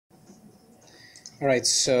All right,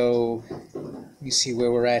 so let me see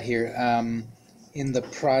where we're at here. In the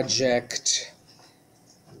project,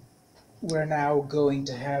 we're now going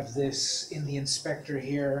to have this in the inspector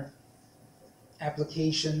here,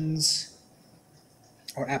 applications,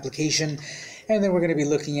 or application, and then we're going to be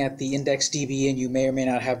looking at the IndexedDB, and you may or may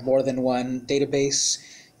not have more than one database.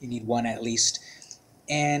 You need one at least.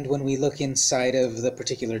 And when we look inside of the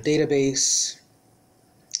particular database,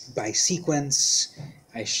 by sequence,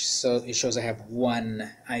 so it shows I have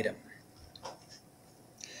one item.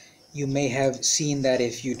 You may have seen that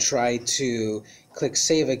if you try to click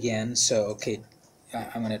save again, so okay,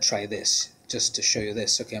 I'm going to try this just to show you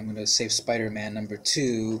this. Okay, I'm going to save Spider-Man number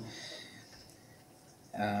 2.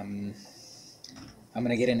 I'm going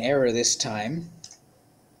to get an error this time.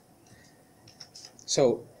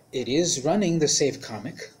 So it is running the save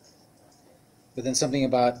comic, but then something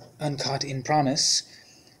about uncaught in promise,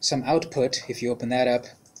 some output, if you open that up.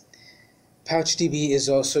 PouchDB is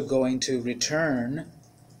also going to return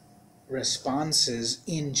responses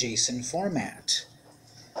in JSON format.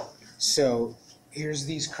 So here's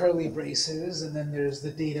these curly braces, and then there's the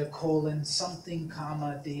data colon something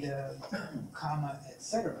comma data comma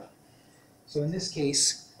etc. So in this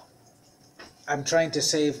case, I'm trying to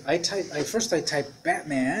save. First I typed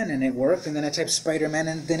Batman and it worked, and then I typed Spider-Man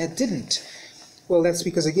and then it didn't. Well, that's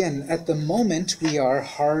because again, at the moment we are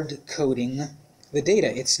hard coding the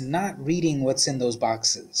data. It's not reading what's in those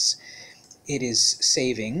boxes. It is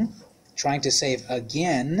saving, trying to save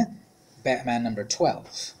again Batman number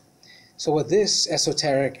 12. So what this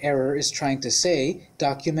esoteric error is trying to say,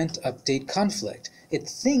 document update conflict. It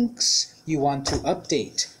thinks you want to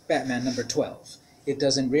update Batman number 12. It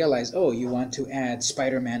doesn't realize, oh, you want to add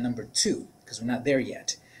Spider-Man number 2, because we're not there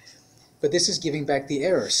yet. But this is giving back the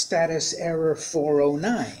error, status error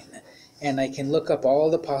 409. And I can look up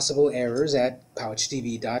all the possible errors at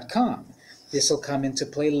pouchdb.com. This will come into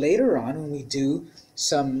play later on when we do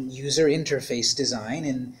some user interface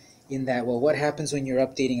design in that, well, what happens when you're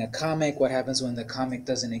updating a comic? What happens when the comic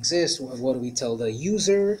doesn't exist? What do we tell the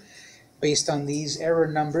user? Based on these error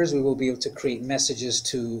numbers, we will be able to create messages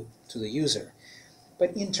to the user.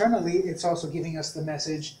 But internally, it's also giving us the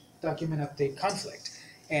message, document update conflict.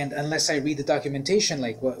 And unless I read the documentation,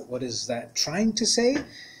 like what is that trying to say?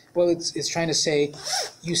 Well, it's trying to say,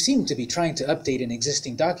 you seem to be trying to update an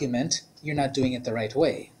existing document. You're not doing it the right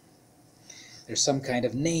way. There's some kind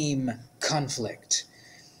of name conflict.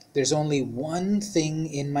 There's only one thing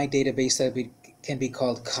in my database that can be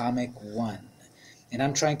called comic1. And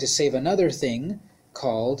I'm trying to save another thing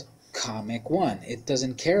called comic1. It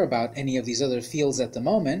doesn't care about any of these other fields at the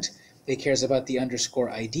moment. It cares about the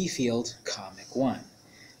 _ID field, comic1.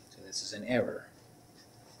 So this is an error.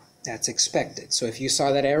 That's expected. So if you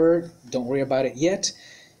saw that error, don't worry about it yet,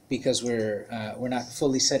 because we're not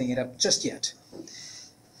fully setting it up just yet.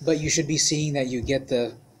 But you should be seeing that you get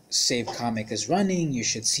the save comic is running. You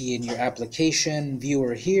should see in your application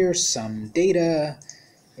viewer here some data.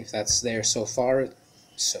 If that's there so far,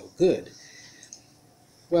 so good.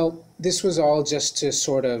 Well, this was all just to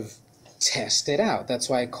sort of test it out. That's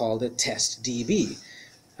why I called it TestDB.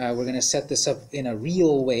 We're going to set this up in a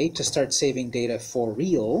real way to start saving data for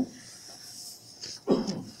real,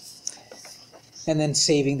 and then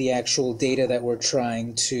saving the actual data that we're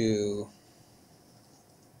trying to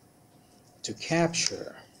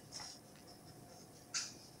capture.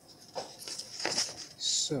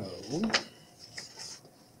 So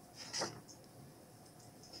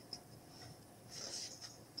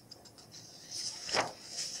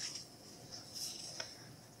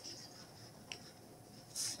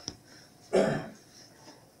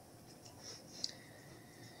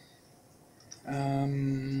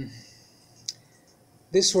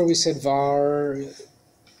this is where we said var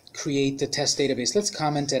create the test database. Let's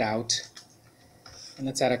comment it out, and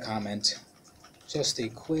let's add a comment. Just a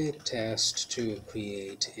quick test to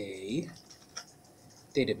create a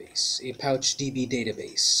database, a PouchDB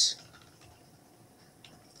database.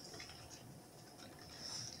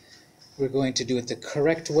 We're going to do it the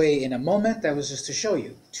correct way in a moment. That was just to show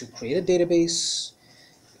you. To create a database,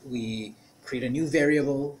 we create a new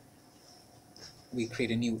variable, we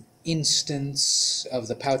create a new instance of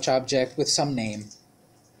the pouch object with some name.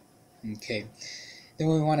 Okay. Then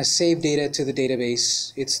when we want to save data to the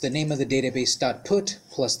database, it's the name of the database.put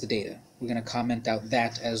plus the data. We're going to comment out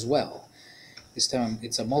that as well. This time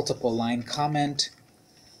it's a multiple line comment.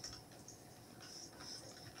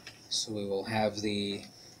 So we will have the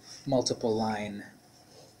multiple line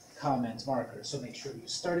comment marker. So make sure you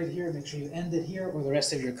start it here, make sure you end it here, or the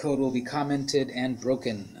rest of your code will be commented and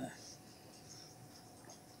broken.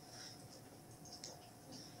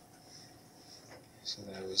 So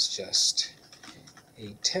that was just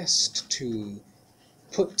a test to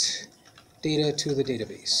put data to the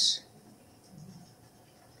database.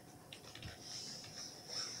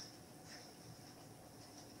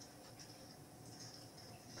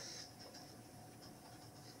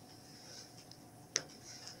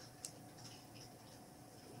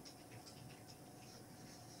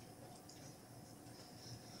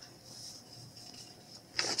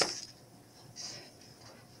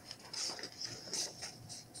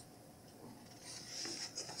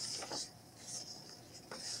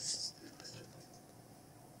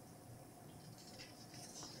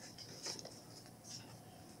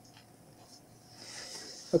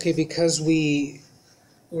 Okay, because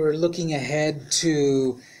we're looking ahead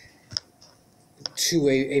to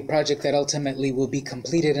a project that ultimately will be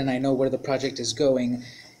completed, and I know where the project is going,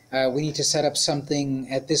 we need to set up something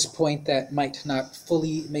at this point that might not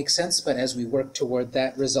fully make sense, but as we work toward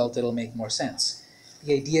that result, it'll make more sense.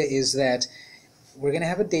 The idea is that we're going to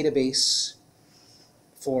have a database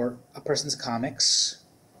for a person's comics,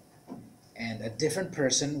 and a different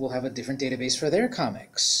person will have a different database for their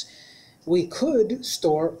comics. We could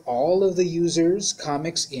store all of the users'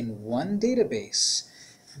 comics in one database,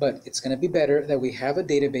 but it's going to be better that we have a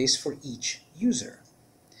database for each user.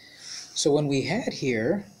 So when we had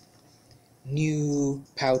here new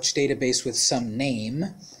pouch database with some name,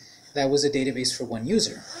 that was a database for one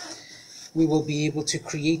user. We will be able to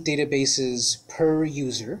create databases per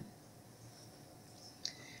user,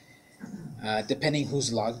 depending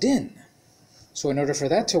who's logged in. So in order for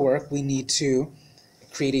that to work, we need to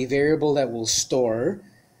create a variable that will store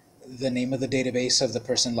the name of the database of the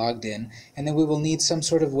person logged in, and then we will need some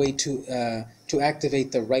sort of way to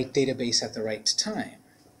activate the right database at the right time.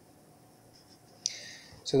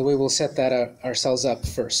 So the way we'll set that ourselves up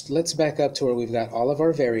first. Let's back up to where we've got all of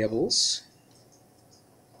our variables.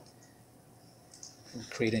 We'll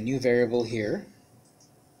create a new variable here,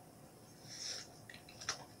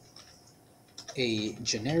 a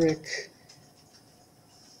generic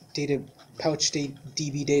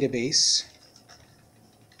PouchDB database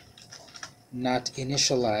not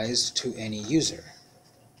initialized to any user,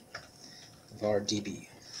 var db.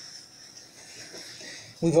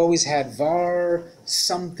 We've always had var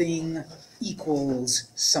something equals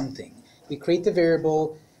something. We create the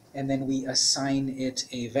variable and then we assign it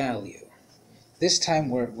a value. This time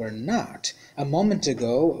we're not. A moment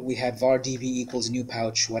ago we had var db equals new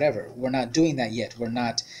pouch whatever. We're not doing that yet. We're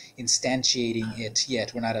not instantiating it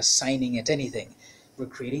yet. We're not assigning it anything. We're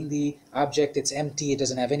creating the object. It's empty. It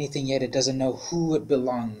doesn't have anything yet. It doesn't know who it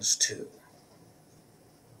belongs to.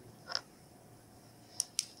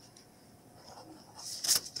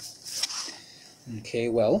 Okay,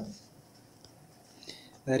 well,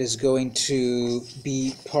 that is going to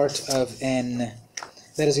be part of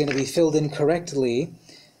that is going to be filled in correctly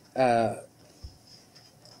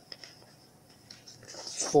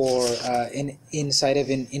inside of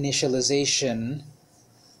an initialization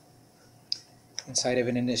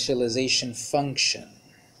function.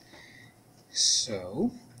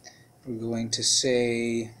 So we're going to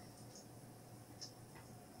say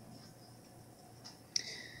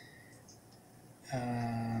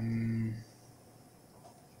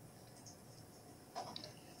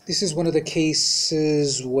this is one of the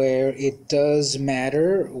cases where it does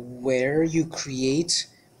matter where you create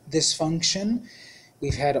this function.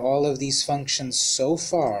 We've had all of these functions so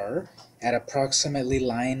far at approximately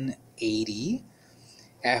line 80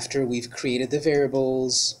 after we've created the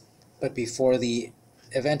variables but before the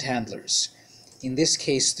event handlers. In this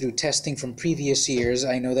case, through testing from previous years,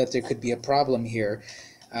 I know that there could be a problem here.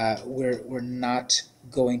 We're not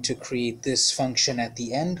going to create this function at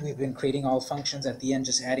the end. We've been creating all functions at the end,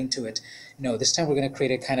 just adding to it. No, this time we're going to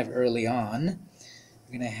create it kind of early on.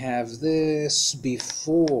 We're going to have this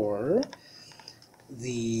before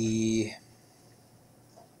the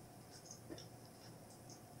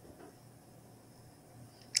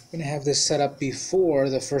we're going to have this set up before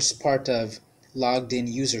the first part of logged in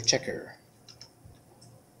user checker.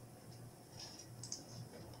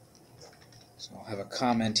 So I'll have a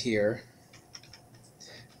comment here.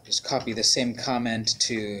 Just copy the same comment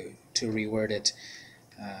to reword it.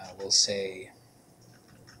 We'll say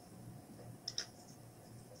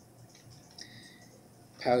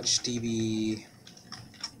PouchDB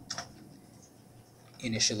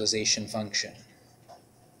initialization function.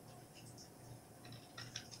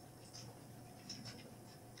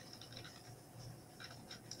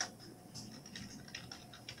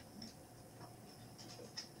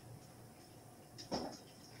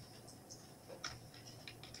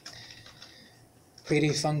 Create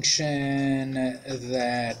a function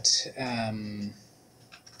that,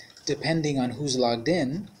 depending on who's logged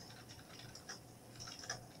in,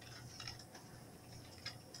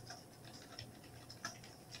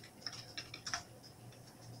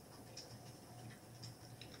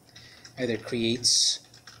 either creates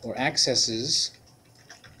or accesses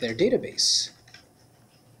their database.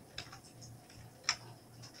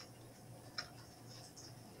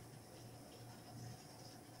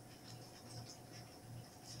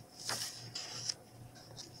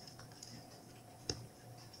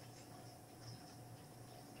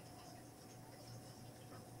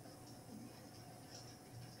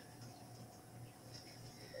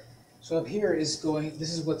 So up here is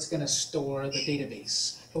this is what's going to store the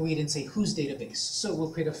database. But we didn't say whose database. So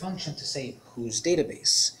we'll create a function to say whose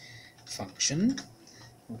database. Function,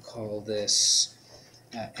 we'll call this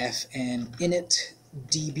fn_init_db,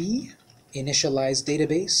 initialize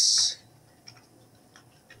database.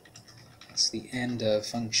 That's the end of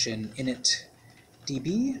function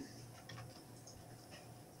init_db.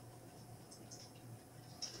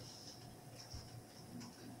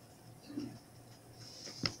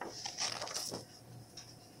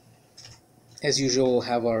 As usual, we'll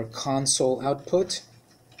have our console output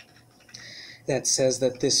that says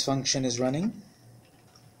that this function is running.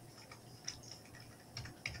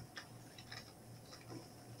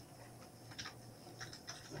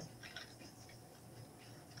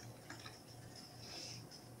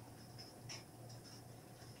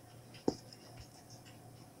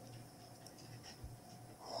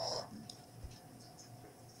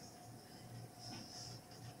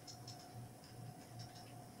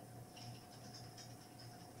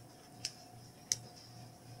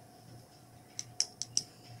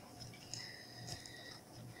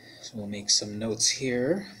 So we'll make some notes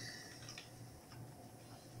here.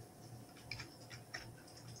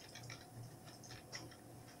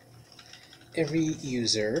 Every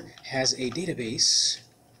user has a database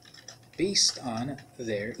based on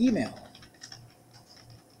their email.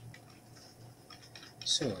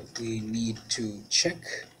 So we need to check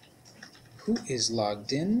who is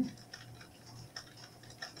logged in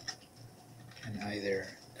and either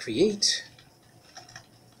create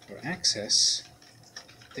or access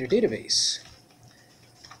their database.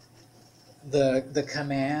 The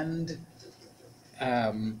command,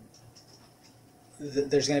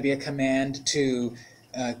 there's going to be a command to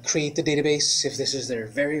create the database if this is their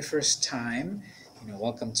very first time. You know,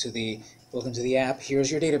 welcome to the app. Here's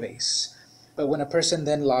your database. But when a person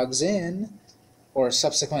then logs in or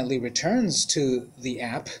subsequently returns to the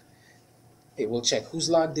app, it will check who's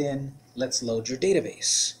logged in. Let's load your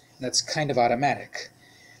database. That's kind of automatic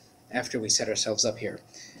after we set ourselves up here.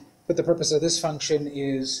 But the purpose of this function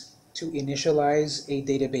is to initialize a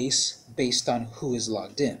database based on who is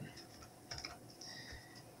logged in.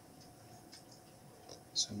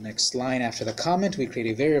 So next line after the comment, we create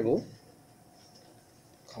a variable,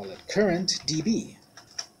 call it current DB.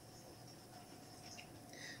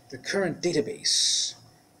 The current database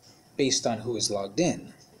based on who is logged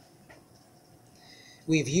in.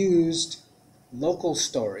 We've used local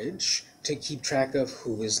storage to keep track of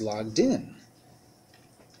who is logged in.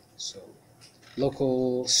 So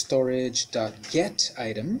local storage.get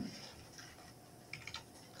item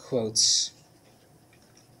quotes,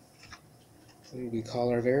 what did we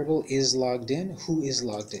call our variable? Is logged in. Who is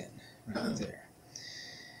logged in? Right there.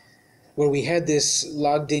 Where we had this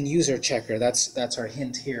logged in user checker, that's our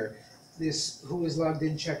hint here. This who is logged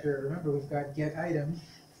in checker, remember we've got get item,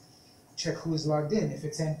 check who is logged in. If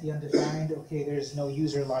it's empty, undefined, okay, there's no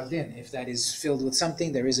user logged in. If that is filled with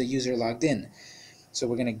something, there is a user logged in. So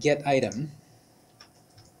we're going to get item.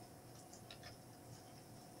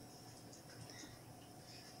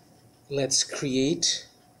 Let's create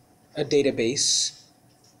a database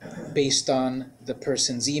based on the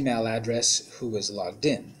person's email address who is logged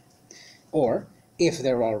in. Or, if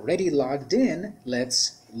they're already logged in,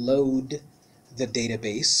 let's load the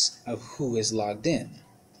database of who is logged in.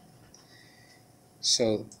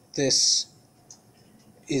 So this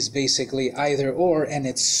is basically either or, and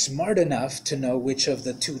it's smart enough to know which of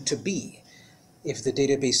the two to be. If the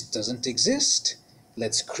database doesn't exist,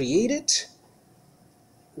 let's create it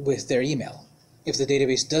with their email. If the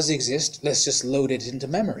database does exist, let's just load it into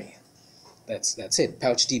memory. That's it.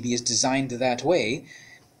 PouchDB is designed that way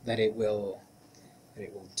that it will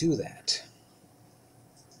do that.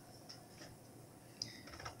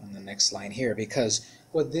 On the next line here, because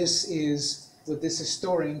what this is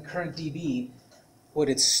storing, current DB, what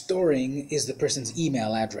it's storing is the person's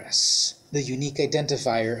email address, the unique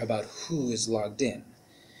identifier about who is logged in.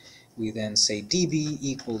 We then say db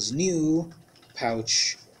equals new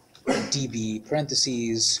pouch db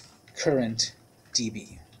parentheses current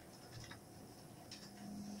db. You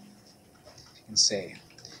can say,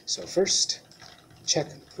 so first check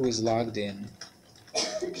who is logged in,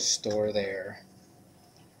 store their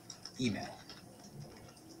email.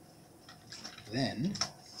 Then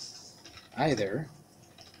either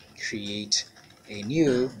create a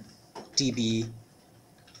new DB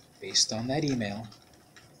based on that email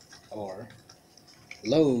or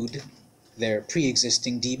load their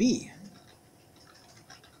pre-existing DB.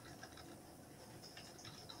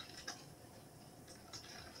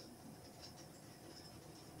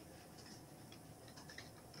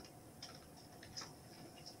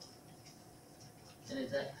 And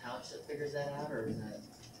is that Pouch that figures that out, or is that?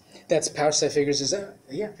 That's Pouch that figures this out.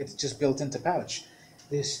 Yeah, it's just built into Pouch.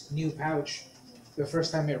 This new Pouch, the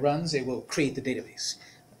first time it runs, it will create the database.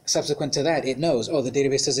 Subsequent to that, it knows, oh, the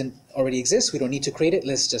database doesn't already exist, we don't need to create it,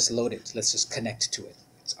 let's just load it, let's just connect to it.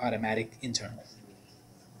 It's automatic, internal.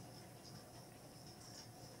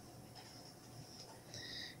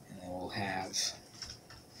 And then we'll have,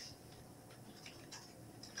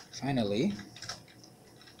 finally,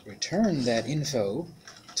 return that info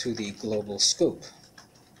to the global scope.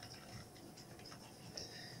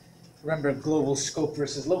 Remember, global scope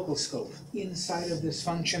versus local scope. Inside of this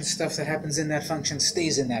function, stuff that happens in that function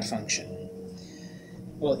stays in that function.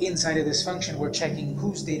 Well, inside of this function, we're checking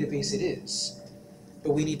whose database it is.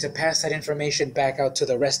 But we need to pass that information back out to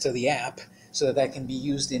the rest of the app so that that can be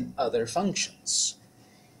used in other functions.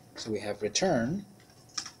 So we have return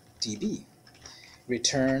DB.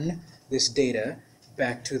 Return this data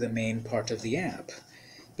back to the main part of the app.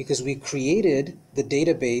 Because we created the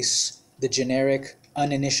database, the generic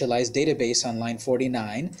uninitialized database on line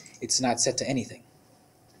 49, it's not set to anything.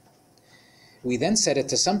 We then set it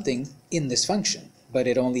to something in this function, but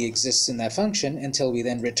it only exists in that function until we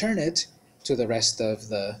then return it to the rest of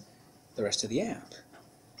the app.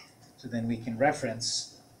 So then we can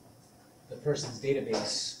reference the person's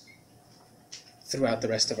database throughout the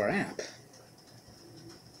rest of our app.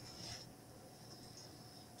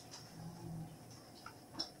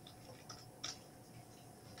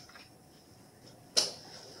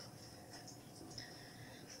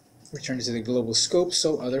 Return to the global scope,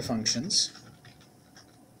 so other functions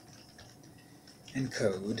and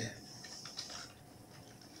code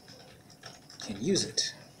can use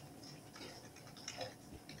it.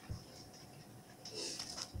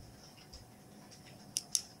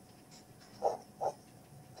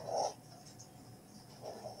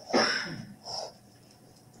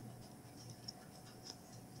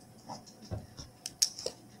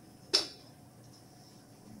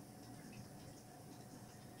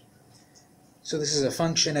 So this is a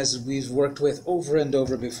function as we've worked with over and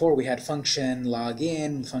over before. We had function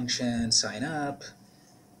login, function sign up.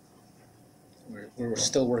 We're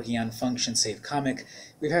still working on function save comic.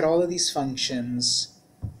 We've had all of these functions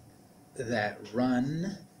that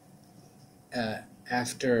run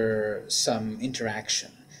after some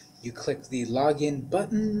interaction. You click the login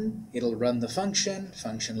button, it'll run the function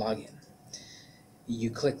login.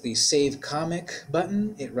 You click the save comic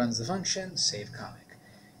button, it runs the function save comic.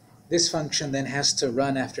 This function then has to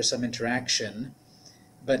run after some interaction,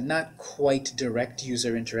 but not quite direct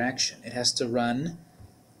user interaction. It has to run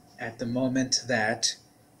at the moment that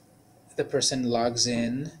the person logs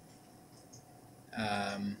in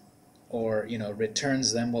or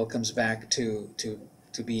returns them, comes back to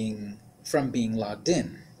being logged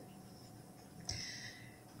in.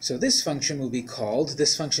 So this function will be called,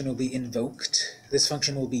 this function will be invoked, this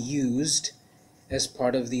function will be used as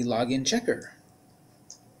part of the login checker.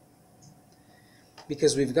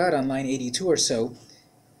 Because we've got on line 82 or so,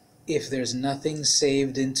 if there's nothing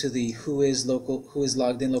saved into the who is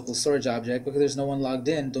logged in local storage object, because there's no one logged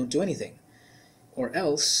in, don't do anything. Or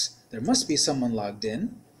else, there must be someone logged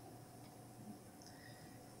in.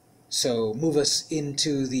 So move us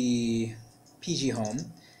into the PG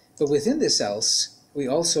home. But within this else, we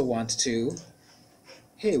also want to,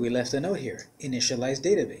 hey, we left a note here, initialize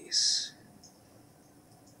database.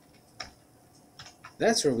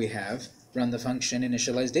 That's where we have run the function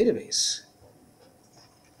initialize database.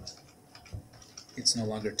 It's no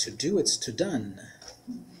longer to do, it's to done.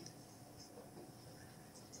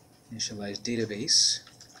 Initialize database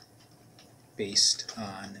based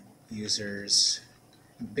on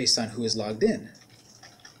who is logged in,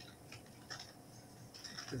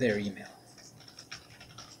 their email.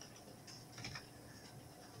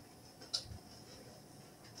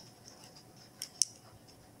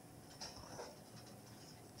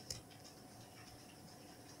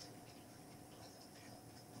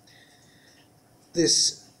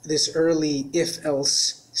 This early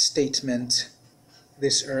if-else statement,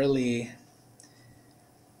 this early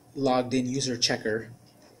logged-in user checker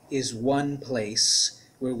is one place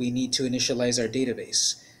where we need to initialize our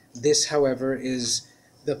database. This, however, is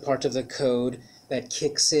the part of the code that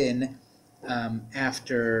kicks in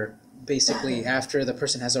after the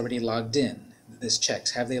person has already logged in. this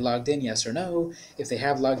checks. Have they logged in, yes or no? If they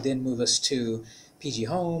have logged in, move us to PG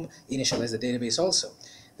Home, initialize the database also.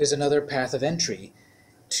 There's another path of entry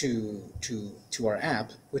to our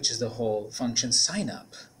app, which is the whole function sign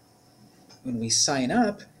up. When we sign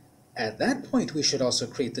up, at that point we should also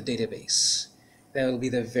create the database. That will be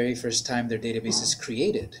the very first time their database is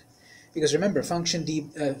created. Because remember, function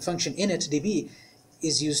initDB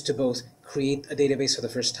is used to both create a database for the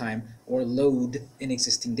first time or load an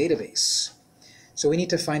existing database. So we need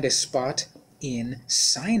to find a spot in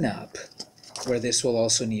sign up where this will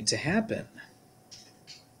also need to happen.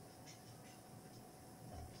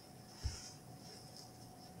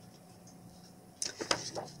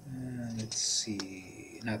 Let's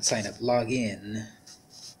see, not sign up, log in.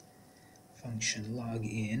 Function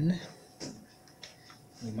login.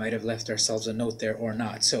 We might have left ourselves a note there or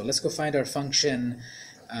not. So let's go find our function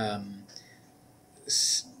login.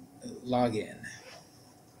 Is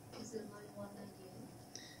it line 198?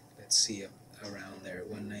 Let's see around there,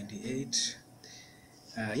 198.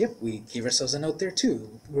 Yep, we gave ourselves a note there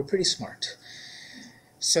too. We're pretty smart.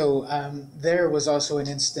 So there was also an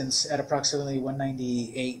instance at approximately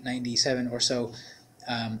 198, 97 or so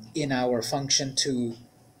in our function to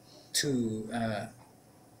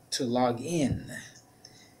log in.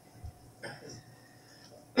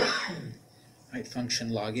 Right,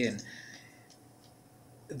 function login.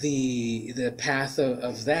 The path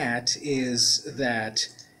of that is that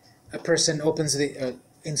a person opens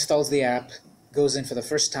installs the app, goes in for the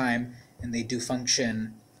first time, and they do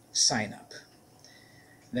function sign up.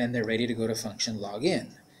 Then they're ready to go to function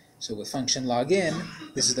login. So with function login,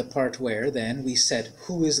 this is the part where then we set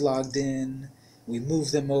who is logged in, we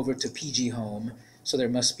move them over to PG Home, so there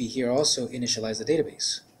must be here also initialize the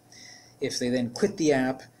database. If they then quit the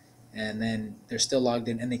app and then they're still logged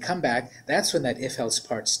in and they come back, that's when that if-else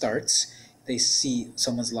part starts. They see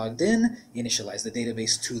someone's logged in, initialize the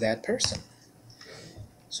database to that person.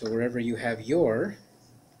 So wherever you have your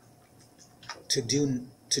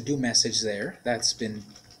to-do message there, that's been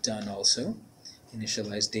done also.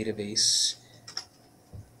 Initialize database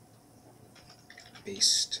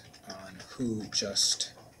based on who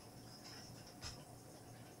just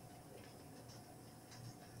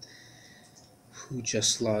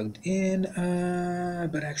logged in,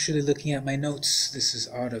 but actually looking at my notes, this is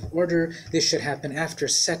out of order. This should happen after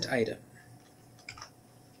set item.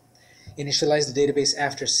 Initialize the database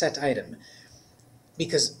after set item.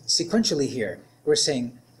 Because sequentially here, we're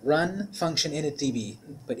saying run function initDB,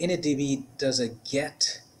 but initDB does a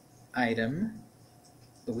get item,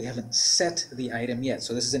 but we haven't set the item yet.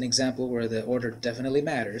 So this is an example where the order definitely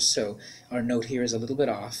matters, so our note here is a little bit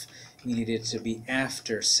off. We need it to be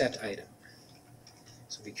after set item.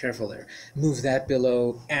 So be careful there. Move that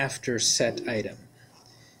below after set item.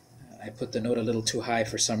 I put the note a little too high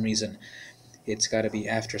for some reason. It's got to be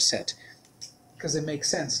after set. Because it makes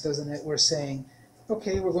sense, doesn't it? We're saying,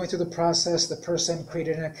 okay, we're going through the process, the person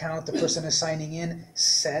created an account, the person is signing in,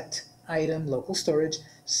 set item, local storage,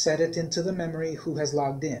 set it into the memory, who has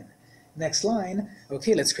logged in. Next line,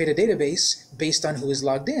 okay, let's create a database based on who is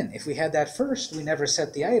logged in. If we had that first, we never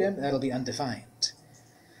set the item, that'll be undefined.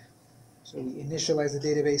 So we initialize the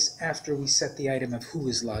database after we set the item of who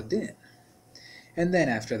is logged in. And then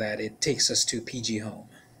after that, it takes us to PG Home.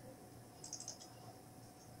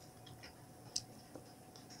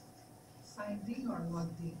 Signed in or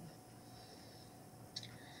logged in?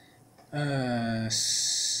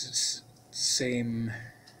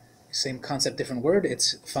 Same concept, different word.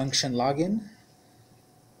 It's function login.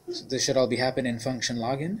 So this should all be happening in function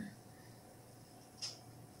login.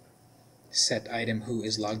 Set item who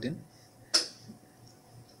is logged in.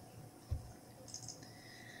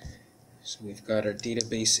 So we've got our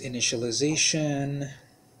database initialization.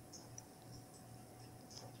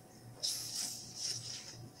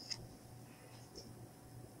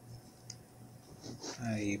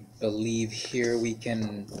 I believe here we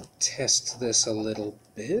can test this a little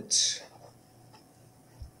bit.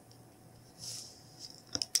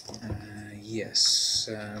 Yes,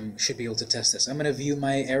 should be able to test this. I'm going to view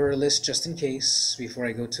my error list just in case before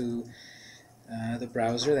I go to the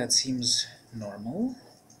browser. That seems normal.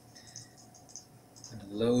 I'm going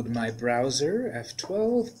to load my browser,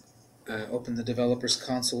 F12, open the developer's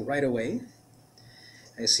console right away.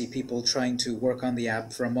 I see people trying to work on the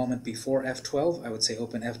app for a moment before F12. I would say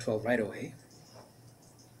open F12 right away.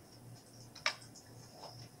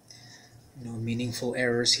 No meaningful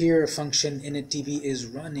errors here. Function initDB is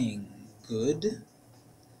running. Good.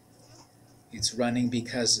 It's running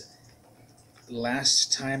because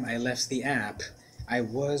last time I left the app, I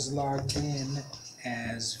was logged in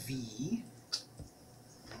as v.com.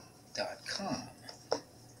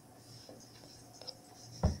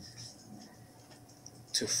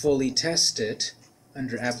 to fully test it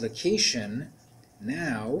under application,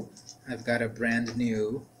 now I've got a brand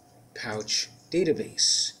new pouch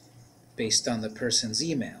database based on the person's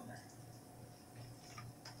email.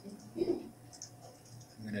 I'm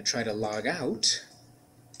going to try to log out.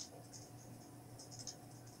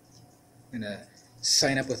 I'm going to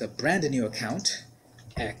sign up with a brand new account,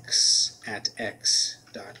 x@x.com.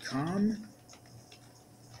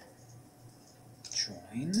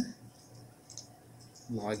 Join.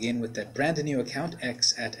 Log in with that brand new account,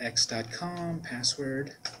 x@x.com,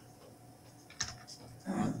 password.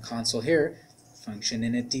 Console here, function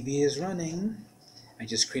initdb is running. I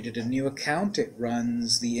just created a new account. It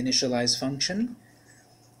runs the initialize function.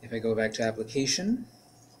 If I go back to application,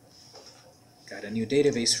 got a new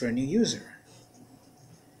database for a new user.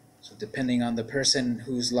 So depending on the person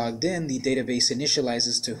who's logged in, the database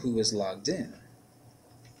initializes to who is logged in.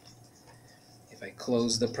 If I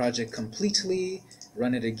close the project completely,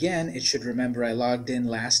 run it again, it should remember I logged in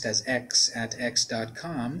last as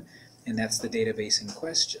x@x.com, and that's the database in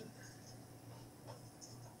question.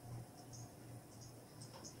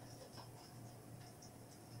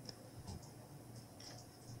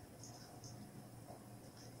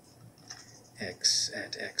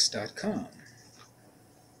 x@x.com.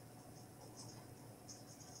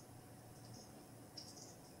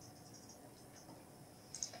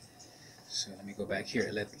 So let me go back here.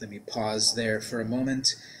 Let me pause there for a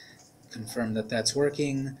moment, confirm that that's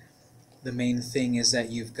working. The main thing is that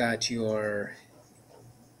you've got your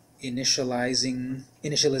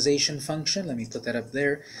initialization function. Let me put that up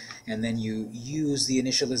there. And then you use the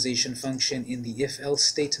initialization function in the if-else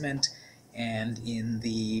statement and in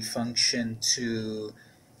the function to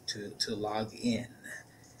log in.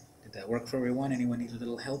 Did that work for everyone? Anyone need a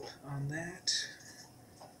little help on that?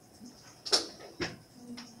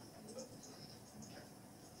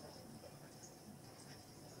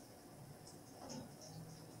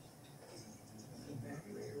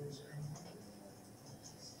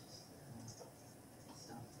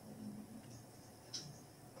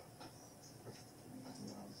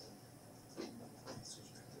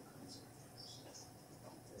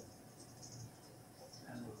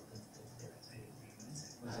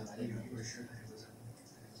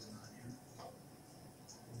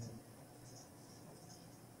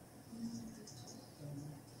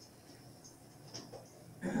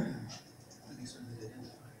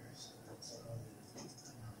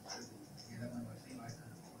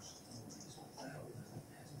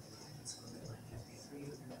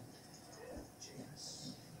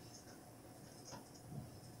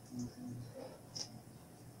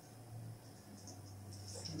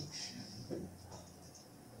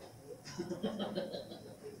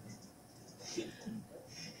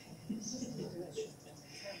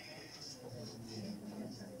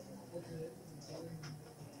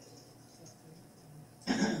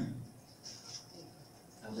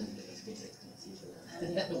 I'm gonna get this picture, I can't see it.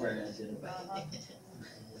 We're gonna do it back. Okay,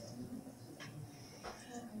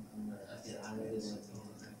 I really want to.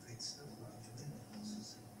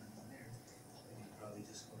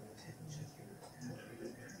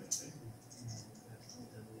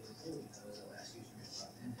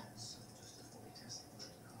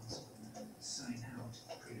 Sign out,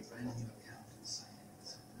 create a brand new account, and sign in with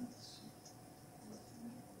someone else.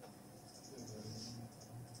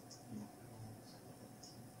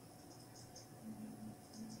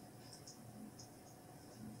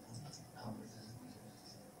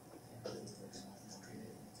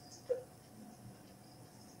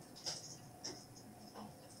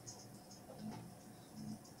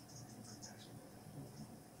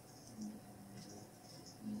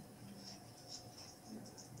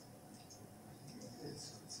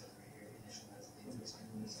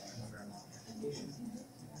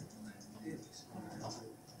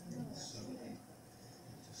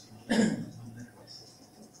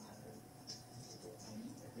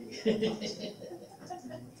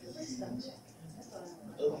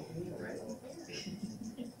 Oh, right.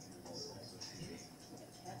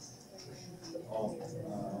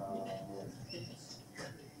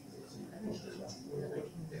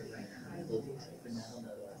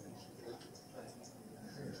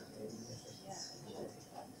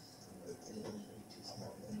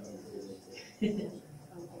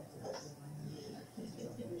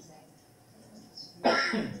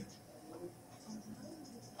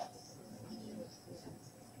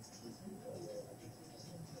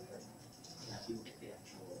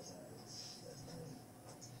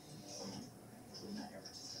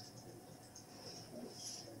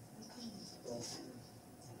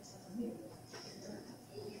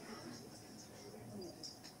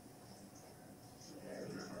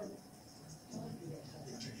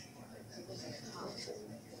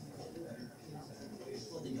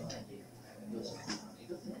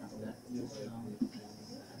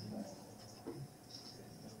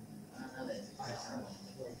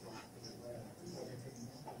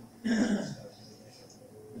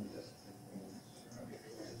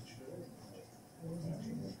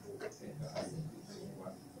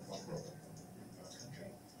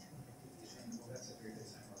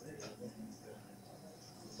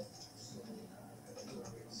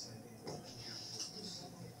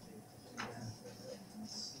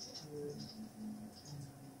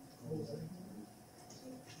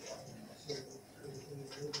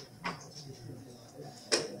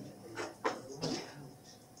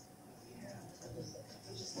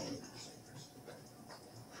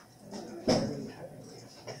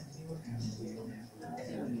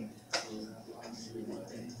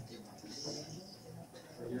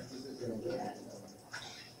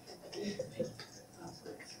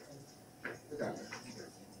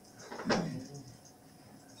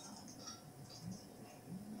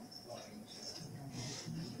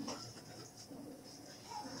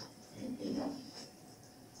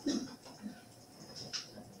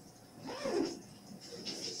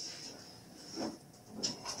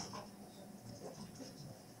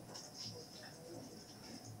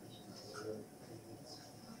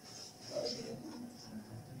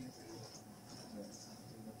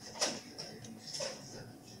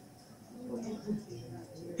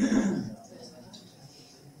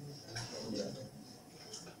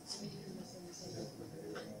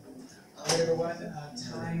 Alright everyone,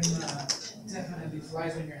 time definitely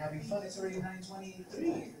flies when you're having fun. It's already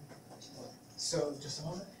 9:23. So just a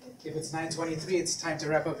moment. If it's 9:23, it's time to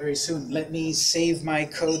wrap up very soon. Let me save my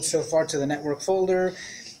code so far to the network folder.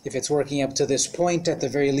 If it's working up to this point, at the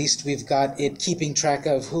very least we've got it keeping track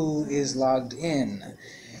of who is logged in.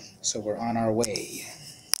 So we're on our way.